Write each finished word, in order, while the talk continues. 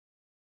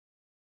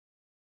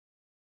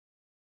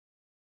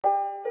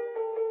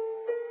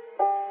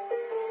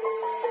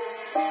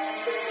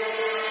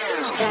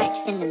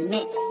Strikes in the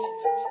mix.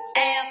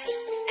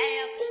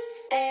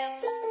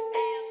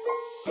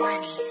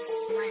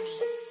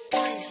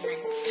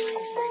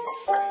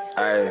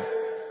 Aye,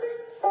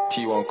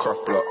 T1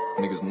 craft block,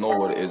 niggas know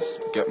what it is,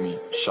 get me.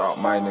 Shout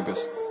out my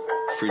niggas,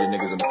 free the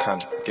niggas in the can,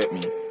 get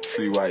me.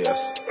 Free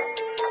YS,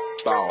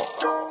 bow,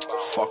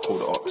 fuck all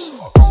the ox.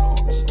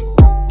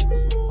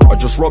 I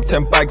just robbed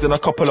 10 bags and a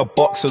couple of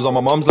boxes. On my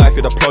mum's life,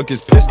 yeah, the plug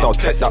is pissed. I'll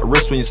take that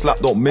wrist when you slap,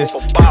 don't miss.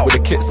 Kid with a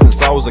kit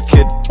since I was a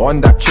kid.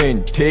 On that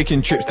chain,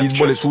 taking trips, these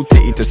bullets will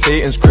take you to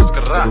Satan's crib.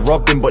 They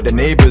robbed him, but the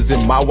neighbours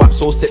in. My whap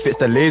so sick, fits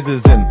the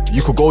lasers in.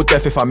 You could go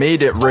deaf if I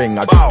made it ring.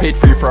 I just paid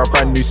free for a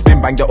brand new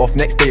spin. Banged it off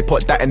next day,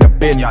 put that in the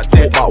bin.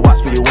 Talk about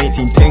whats, but you ain't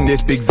seen ting.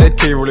 This big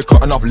ZK really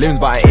cutting off limbs,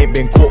 but I ain't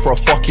been caught for a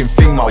fucking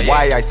thing. My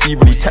YIC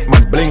really tech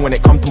man's bling. When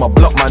it come to my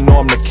block, man, know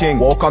I'm the king.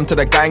 Walk onto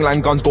the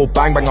gangland, guns go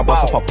bang bang. I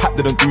bust off a pack,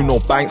 didn't do no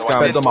bank scam.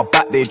 Feds on my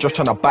back, they just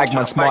tryna bag,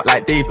 man. Smart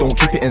like Dave, don't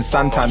keep it in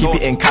Santan.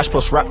 Keep it in cash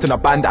plus wrapped in a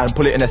bandit and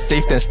pull it in a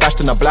safe, then stashed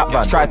in a black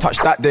van. Try touch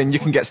that, then you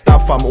can get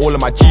stabbed, fam. All of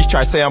my G's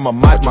try say I'm a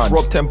madman. Just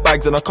robbed 10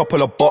 bags and a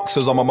couple of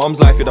boxes. On my mum's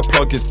life, yeah, the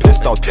plug is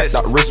pissed. I'll take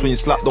that wrist when you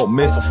slap, don't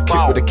miss.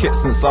 Kid with a kit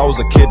since I was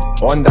a kid.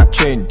 On that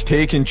chain,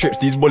 taking trips,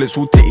 these bullets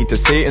will take you to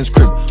Satan's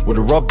crib.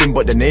 Would've robbed him,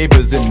 but the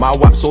neighbours in. My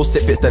whap so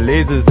sick, fits the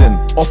lasers in.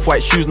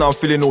 Off-white shoes, now I'm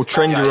feeling all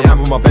trendy.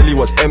 Remember my belly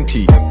was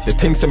empty. The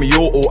thing sent me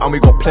yo-oh and we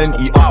got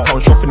plenty. Uptown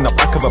shopping in the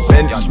back of a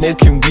Bentley.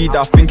 Smoking weed,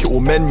 I think it will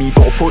mend me.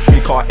 Don't approach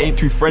me car, ain't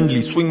too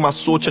friendly. Swing my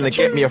sword tryna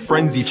get me a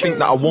frenzy. Think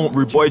that I won't,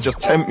 rude boy, just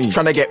tempt me.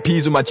 Tryna get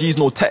peas with my G's,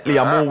 no Tetley.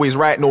 I'm always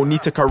right, no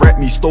need to correct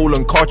me.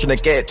 Stolen car,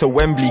 tryna get it to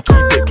Wembley.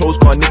 Keep it close,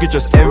 car nigga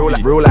just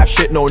envy. Real life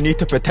shit, no need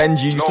to pretend.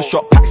 G used to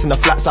shop packs in the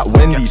flats at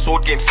Wendy's.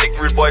 Sword game sick,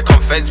 rude boy,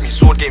 come fence me.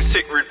 Sword game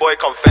sick, rude boy,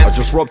 come fence me. I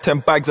just robbed 10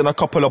 bags and a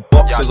couple of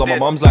boxes. On my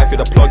mum's life, yeah,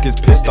 the plug is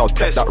pissed. I'll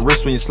take that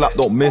wrist when you slap,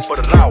 don't miss.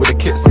 Kid with a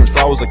kit since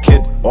I was a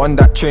kid. On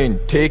that chain,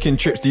 taking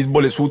trips, these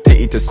bullets will take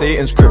you to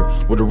Satan's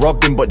crib. Would've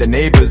robbed him, but the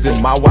neighbours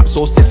in. My whap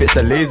so sick, it's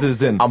the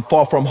lasers in. I'm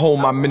far from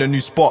home, I'm in a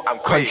new spot.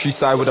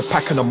 Countryside with a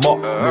pack and a mop.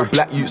 No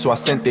black youth, so I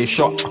sent they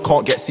shot. I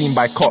can't get seen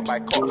by cops.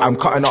 I'm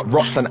cutting up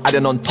rocks and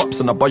adding on tops.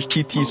 And I budge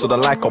TT so the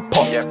like of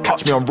pops.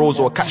 Catch me on Rose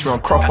or catch me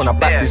on Croft. When I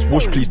back this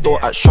whoosh, please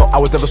don't at shot. I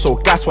was ever so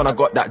gassed when I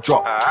got that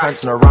drop.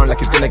 Prancing around like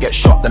it's gonna get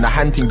shot. Then the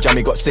hunting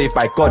jammy got saved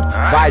by God.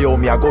 Vio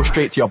me, I go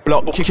straight to your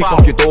block. Kick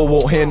off your door,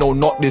 won't hear no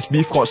knock. This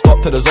beef can't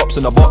stop till there's ops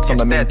in the box. I'm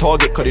the main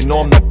target, cause they know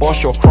I'm the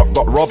boss. Your crop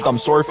got robbed, I'm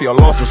sorry for your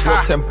loss. Just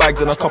robbed 10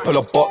 bags and a couple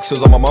of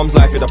boxes. On my mum's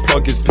life, yeah, the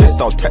plug is pissed.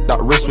 I'll take that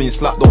wrist when you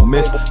slap, don't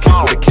miss. Kid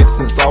with a kit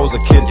since I was a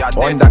kid.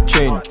 On that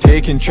chain,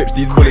 taking trips,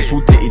 these bullets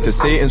will take you to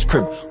Satan's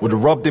crib.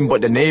 Would've robbed him,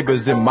 but the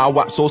neighbours in. My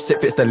whap so sick,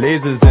 fits the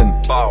lasers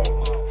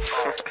in.